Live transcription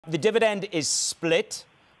The dividend is split.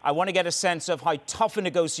 I want to get a sense of how tough a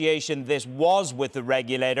negotiation this was with the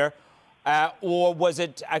regulator, or was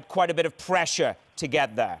it quite a bit of pressure to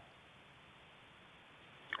get there?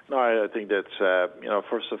 No, I think that's,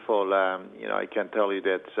 first of all, I can tell you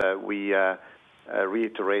that we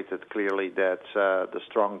reiterated clearly that the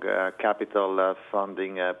strong capital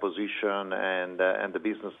funding position and the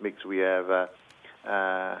business mix we have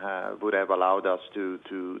would have allowed us to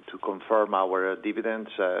confirm our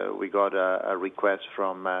dividends. We got a request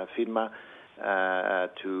from Finma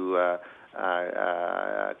to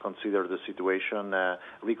consider the situation,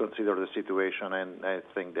 reconsider the situation, and I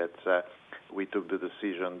think that we took the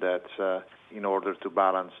decision that in order to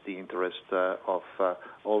balance the interest of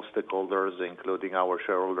all stakeholders, including our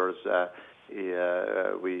shareholders,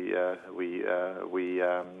 we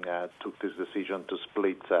took this decision to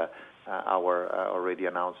split our already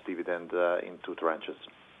announced dividend in two tranches.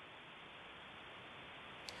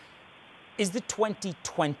 Is the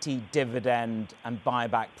 2020 dividend and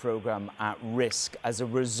buyback program at risk as a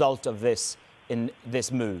result of this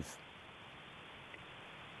move?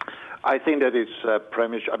 I think that it's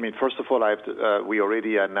premature. I mean, first of all, we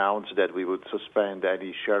already announced that we would suspend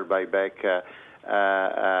any share buyback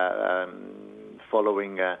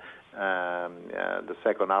following the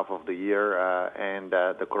second half of the year, and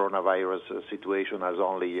the coronavirus situation has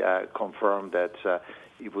only confirmed that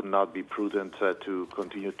it would not be prudent to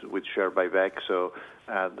continue with share buyback. So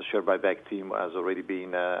the share buyback team has already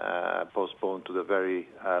been postponed to the very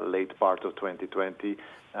late part of 2020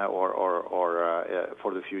 or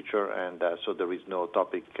for the future, and so there is no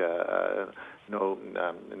topic,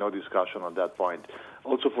 no discussion on that point.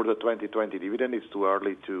 Also, for the 2020 dividend, it's too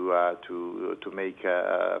early to make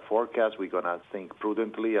a forecast. We're gonna think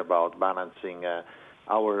prudently about balancing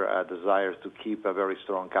our desires to keep a very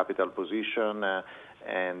strong capital position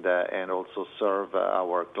and also serve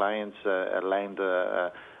our clients, lend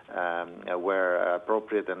where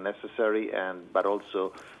appropriate and necessary, but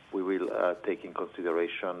also we will take in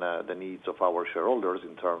consideration the needs of our shareholders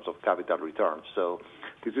in terms of capital returns. So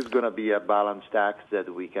this is going to be a balanced act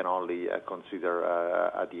that we can only consider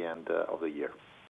at the end of the year.